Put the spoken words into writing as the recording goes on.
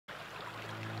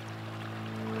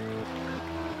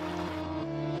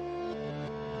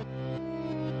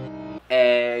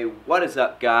Hey, what is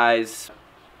up, guys?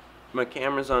 My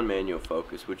camera's on manual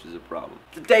focus, which is a problem.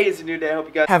 Today is a new day. I hope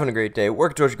you guys having a great day,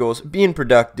 working towards your goals, being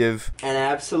productive, and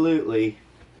absolutely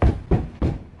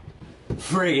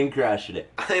friggin' crushing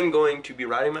it. I'm going to be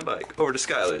riding my bike over to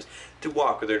Skylar's to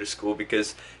walk with her to school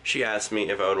because she asked me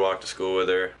if I would walk to school with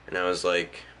her, and I was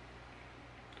like,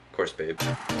 of course, babe.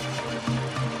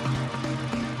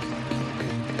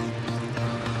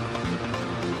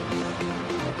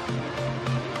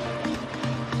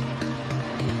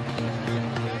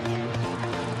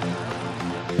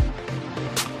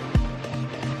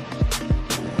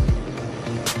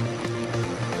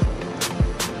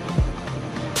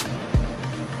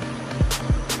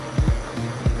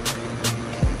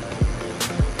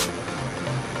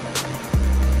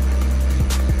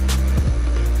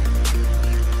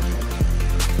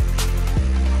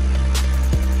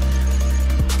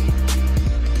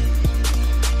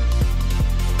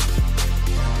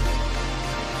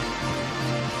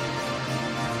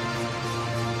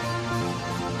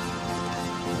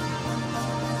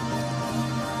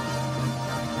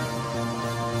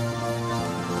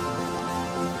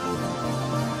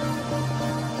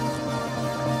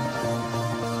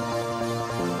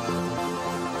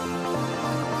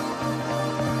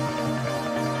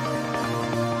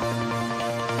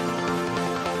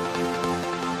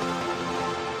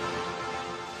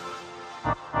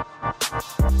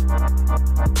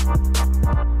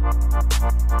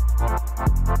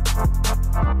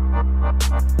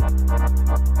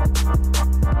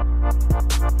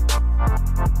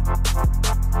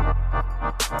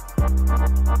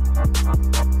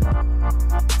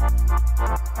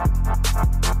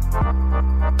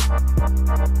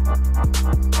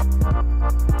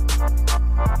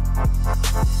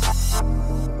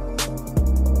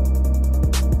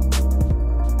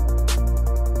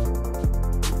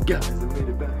 Guys, I made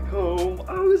it back home.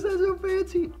 Oh, is that so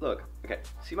fancy? Look, okay,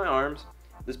 see my arms?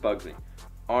 This bugs me.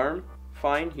 Arm,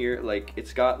 fine here, like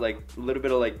it's got like a little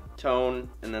bit of like tone,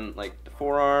 and then like the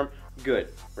forearm,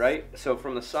 good, right? So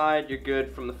from the side, you're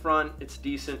good. From the front, it's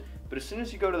decent. But as soon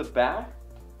as you go to the back,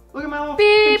 look at my little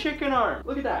fucking chicken arm.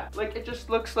 Look at that. Like it just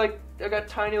looks like I got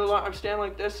tiny little arm. I'm standing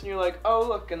like this, and you're like, oh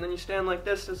look, and then you stand like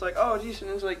this, and it's like, oh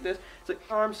decent, it's like this. It's like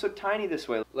arm's so tiny this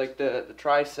way, like the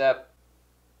tricep.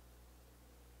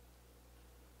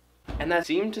 And that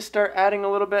seemed to start adding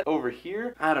a little bit over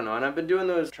here. I don't know, and I've been doing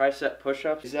those tricep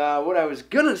push-ups. What I was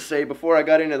gonna say before I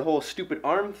got into the whole stupid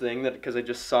arm thing, that because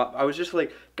I was just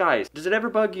like, guys, does it ever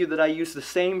bug you that I use the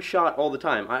same shot all the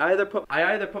time? I either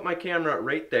put my camera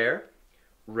right there,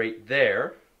 right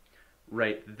there,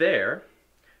 right there,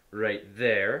 right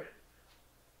there,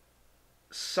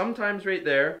 sometimes right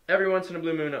there, every once in a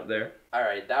blue moon up there.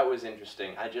 Alright, that was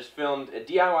interesting. I just filmed a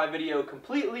DIY video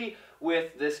completely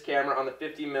with this camera on the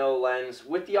 50mm lens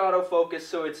with the autofocus,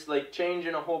 so it's like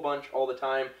changing a whole bunch all the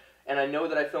time. And I know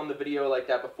that I filmed a video like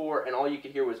that before, and all you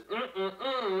could hear was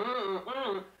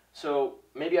So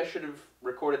maybe I should have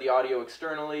recorded the audio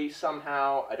externally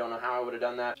somehow. I don't know how I would have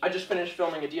done that. I just finished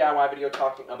filming a DIY video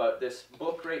talking about this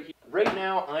book right here. Right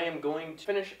now, I am going to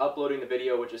finish uploading the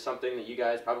video, which is something that you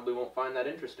guys probably won't find that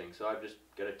interesting. So I've just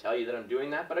got to tell you that I'm doing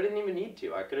that, but I didn't even need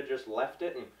to. I could have just left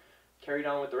it and carried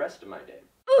on with the rest of my day.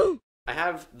 I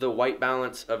have the white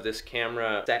balance of this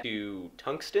camera set to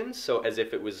tungsten, so as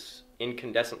if it was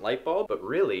incandescent light bulb, but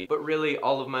really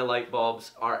all of my light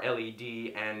bulbs are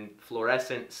LED and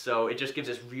fluorescent, so it just gives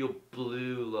this real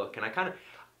blue look, and I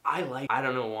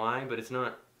don't know why, but it's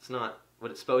not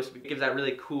what it's supposed to be. It gives that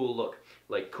really cool look,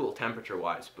 like cool temperature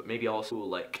wise, but maybe also cool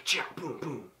like ka-chow, boom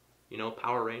boom, you know,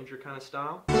 Power Ranger kind of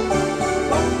style.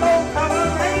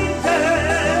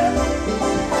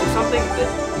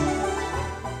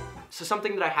 So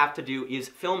something that I have to do is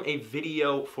film a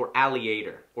video for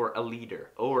Alliator, or a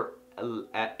leader, or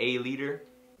a leader.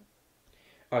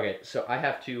 Okay, so I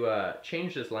have to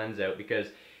change this lens out because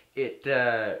it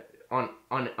on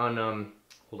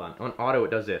auto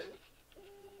it does this.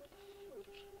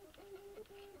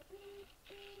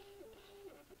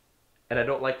 And I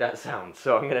don't like that sound,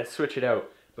 so I'm gonna switch it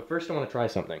out. But first I want to try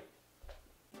something.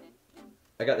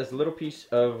 I got this little piece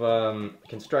of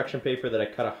construction paper that I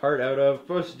cut a heart out of.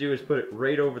 What it's supposed to do is put it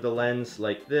right over the lens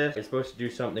like this. It's supposed to do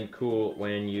something cool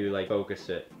when you like focus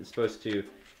it. It's supposed to,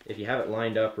 if you have it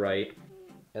lined up right,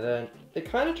 and then they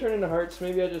kind of turn into hearts.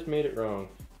 Maybe I just made it wrong.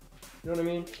 You know what I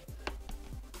mean?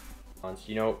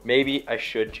 You know, maybe I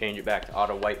should change it back to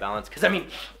auto white balance, because I mean,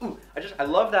 ooh, I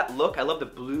love that look. I love the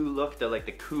blue look,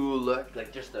 the cool look,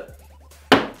 like just the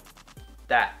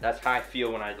that's how I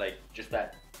feel when I like just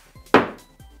that.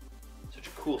 Such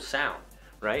a cool sound,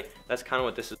 right? That's kind of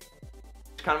what this is.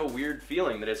 kind of a weird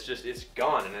feeling that it's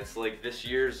gone, and it's like this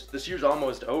year's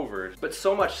almost over. But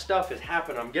so much stuff has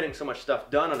happened. I'm getting so much stuff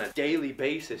done on a daily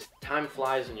basis. Time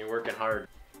flies when you're working hard.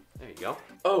 There you go.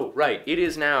 Oh, right, it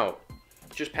is now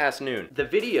just past noon. The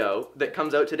video that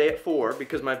comes out today at 4,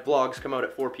 because my vlogs come out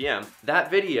at 4 p.m., that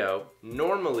video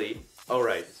normally, oh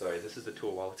right, sorry, this is the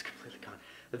tool while it's completely gone.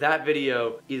 That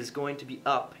video is going to be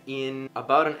up in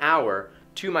about an hour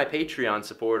to my Patreon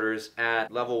supporters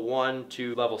at level 1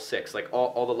 to level 6, like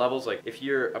all the levels. Like if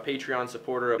you're a Patreon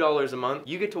supporter of $2 a month,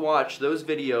 you get to watch those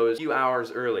videos a few hours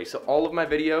early. So all of my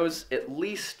videos at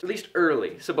least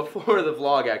early. So before the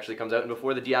vlog actually comes out and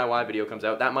before the DIY video comes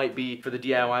out, that might be, for the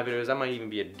DIY videos, that might even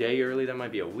be a day early, that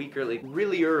might be a week early,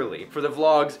 really early. For the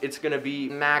vlogs, it's gonna be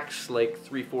max like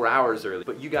 3-4 hours early,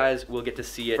 but you guys will get to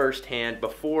see it firsthand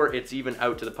before it's even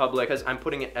out to the public, because I'm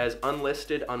putting it as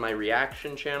unlisted on my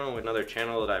reaction channel, another channel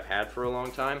that I've had for a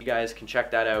long time. You guys can check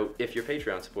that out if you're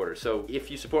Patreon supporters. So if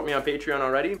you support me on Patreon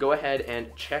already, go ahead and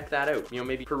check that out. You know,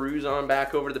 maybe peruse on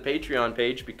back over to the Patreon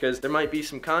page, because there might be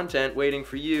some content waiting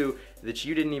for you that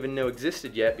you didn't even know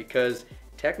existed yet, because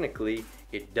technically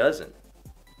it doesn't.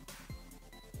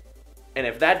 And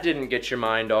if that didn't get your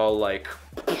mind all like,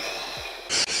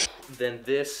 then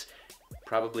this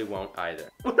probably won't either.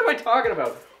 What am I talking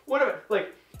about? What am I,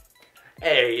 like,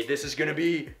 hey, this is gonna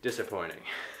be disappointing.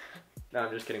 No,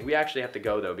 I'm just kidding. We actually have to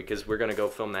go though, because we're gonna go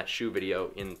film that shoe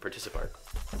video in Tillsonburg.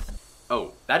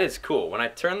 Oh, that is cool. When I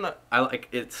turn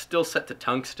it's still set to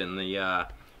tungsten, the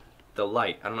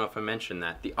light. I don't know if I mentioned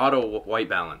that. The auto white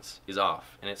balance is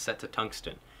off, and it's set to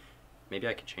tungsten. Maybe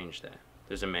I could change that.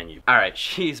 There's a menu. All right,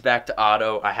 she's back to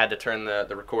auto. I had to turn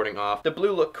the recording off. The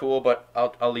blue looked cool, but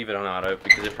I'll leave it on auto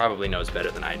because it probably knows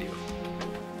better than I do.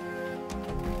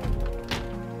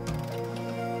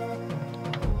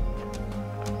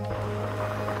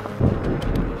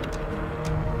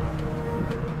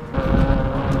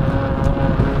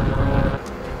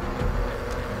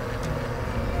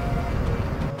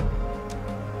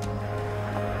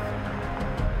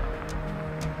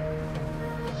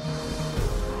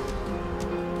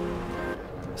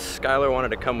 Skylar wanted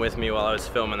to come with me while I was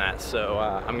filming that, so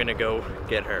I'm gonna go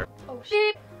get her. Oh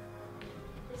shit!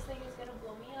 This thing is gonna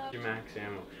blow me up. Your max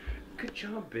ammo. Good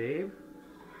job, babe.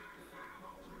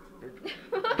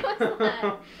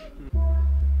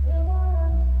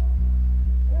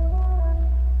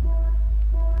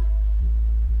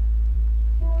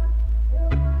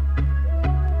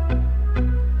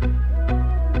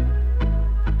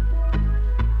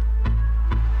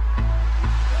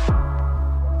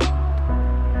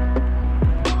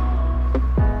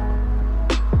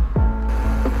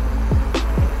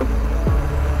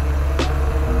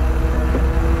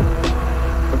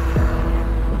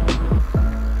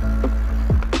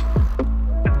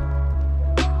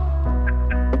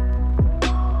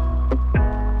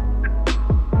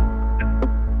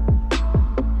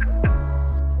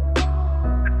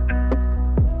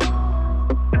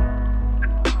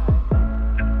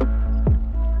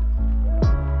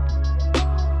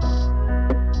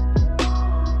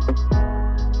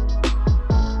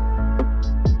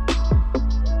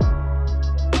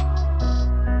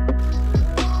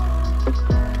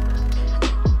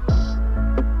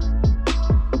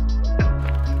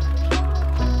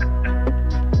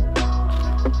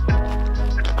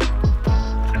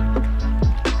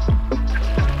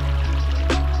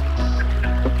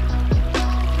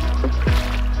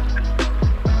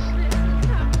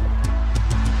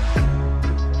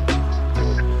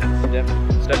 What's that?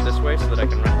 Step this way so that I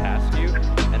can run past you,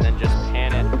 and then just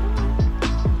pan it.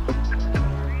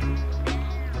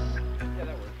 Yeah,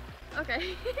 that works.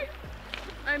 Okay.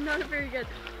 I'm not very good.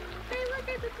 Hey, look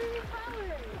at the tree of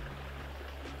flowers.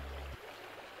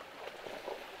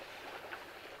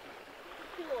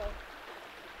 Cool.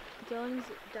 Dylan's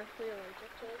definitely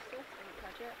allergic to this stuff. Don't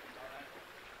touch it.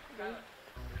 Okay.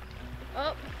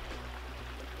 Oh.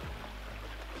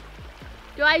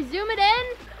 Do I zoom it in?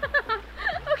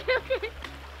 Okay.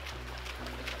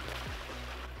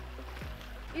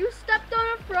 You stepped on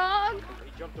a frog?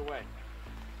 He jumped away.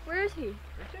 Where is he?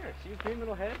 Right there. See his green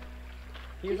little head?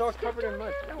 He was all covered in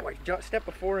mud. No, I stepped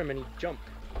before him and he jumped.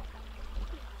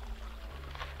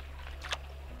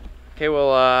 Okay,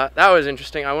 well, that was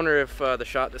interesting. I wonder if the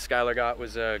shot that Skylar got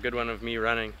was a good one of me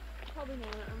running. Probably not.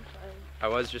 I'm sorry. I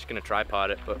was just gonna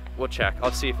tripod it, but we'll check.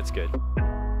 I'll see if it's good.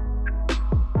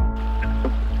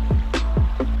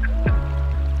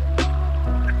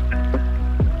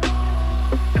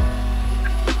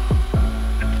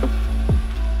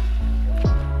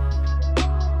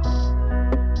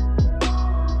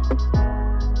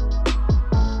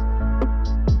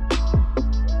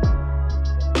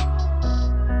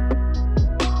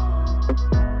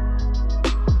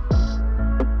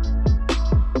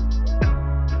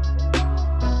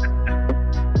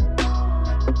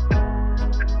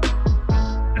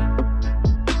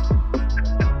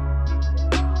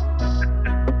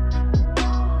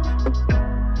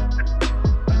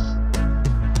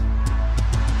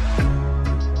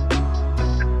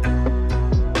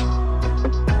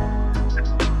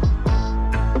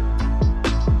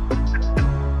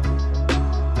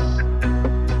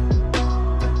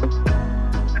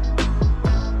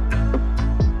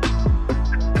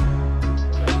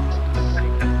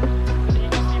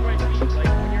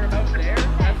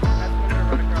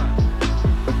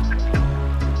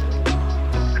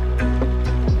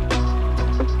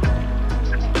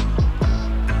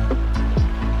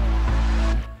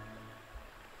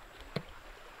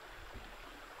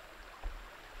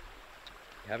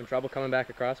 Having trouble coming back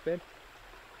across, babe?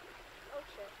 Oh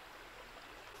shit.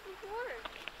 It's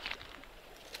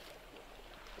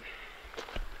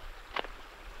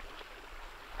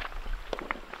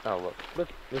water. Oh, look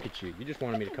at you. You just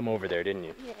wanted me to come over there, didn't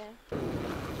you? Yeah.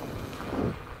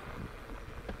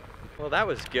 Well, that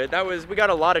was good. We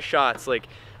got a lot of shots. Like,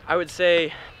 I would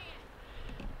say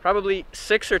probably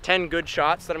 6 or 10 good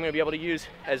shots that I'm gonna be able to use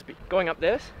as going up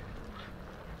this.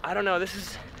 I don't know, this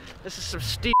is some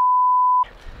steep.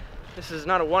 This is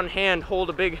not a one hand hold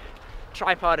a big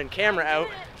tripod and camera out,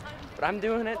 but I'm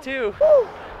doing it too.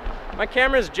 My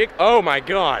camera's oh my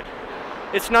God.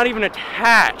 It's not even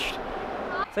attached.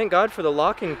 Thank God for the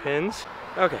locking pins.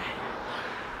 Okay.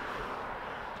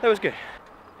 That was good.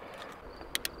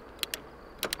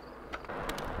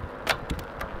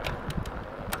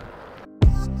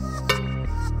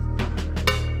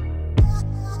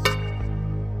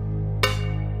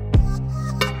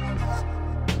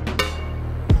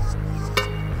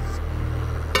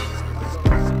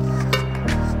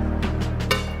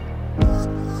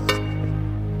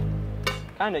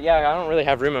 Kinda, yeah, I don't really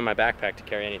have room in my backpack to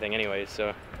carry anything anyways,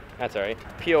 so that's alright.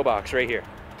 P.O. box right here.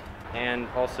 And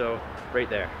also right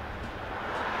there.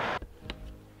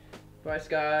 Bye,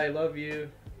 Sky, love you.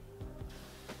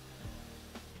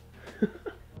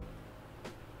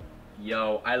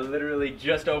 Yo, I literally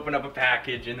just opened up a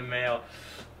package in the mail.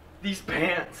 These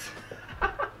pants.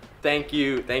 Thank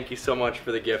you so much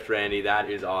for the gift, Randy. That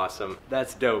is awesome.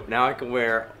 That's dope. Now I can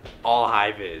wear all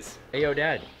high vis. Hey, yo,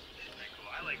 Dad.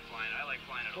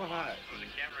 Well, hi.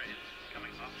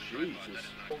 Jesus.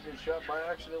 Don't get shot by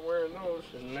accident wearing those.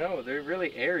 No, they're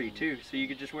really airy too, so you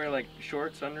could just wear like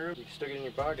shorts under them. You can stick it in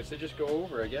your pockets. They just go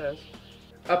over, I guess.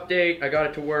 Update, I got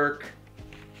it to work.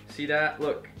 See that?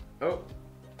 Look. Oh,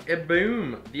 and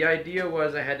boom. The idea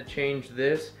was I had to change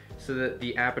this so that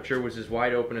the aperture was as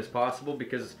wide open as possible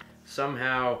because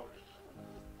somehow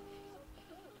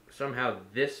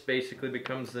this basically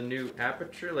becomes the new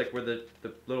aperture, like where the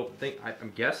little thing,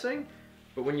 I'm guessing.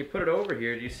 But when you put it over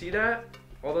here, do you see that?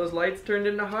 All those lights turned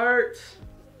into hearts.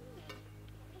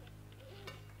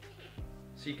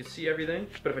 So you can see everything.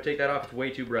 But if I take that off, it's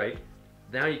way too bright.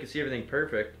 Now you can see everything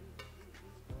perfect.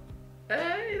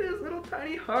 Hey, there's little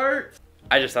tiny hearts.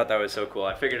 I just thought that was so cool.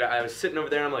 I figured I was sitting over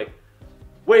there and I'm like,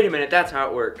 wait a minute, that's how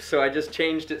it works. So I just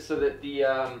changed it so that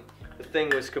the thing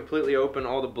was completely open,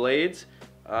 all the blades.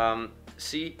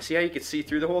 See how you could see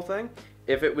through the whole thing?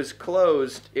 If it was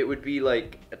closed, it would be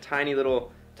like a tiny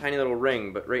little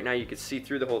ring, but right now you can see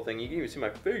through the whole thing. You can even see my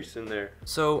face in there.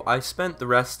 So I spent the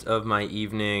rest of my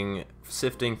evening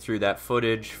sifting through that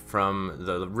footage from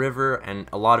the river, and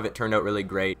a lot of it turned out really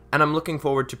great. And I'm looking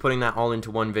forward to putting that all into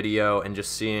one video and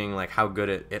just seeing like how good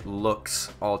it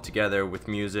looks all together with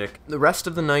music. The rest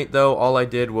of the night though, all I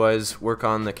did was work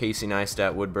on the Casey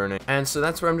Neistat wood burning. And so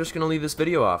that's where I'm just gonna leave this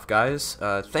video off, guys.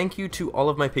 Thank you to all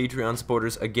of my Patreon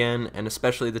supporters again, and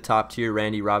especially the top tier,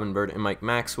 Randy, Robin Bird, and Mike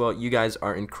Maxwell. You guys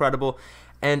are incredible.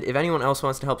 And if anyone else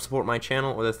wants to help support my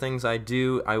channel or the things I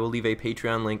do, I will leave a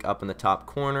Patreon link up in the top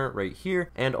corner right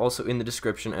here, and also in the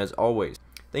description as always.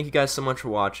 Thank you guys so much for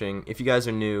watching. If you guys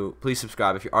are new, please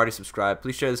subscribe. If you're already subscribed,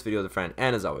 please share this video with a friend.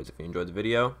 And as always, if you enjoyed the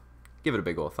video, give it a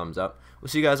big old thumbs up. We'll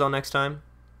see you guys all next time.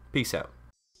 Peace out.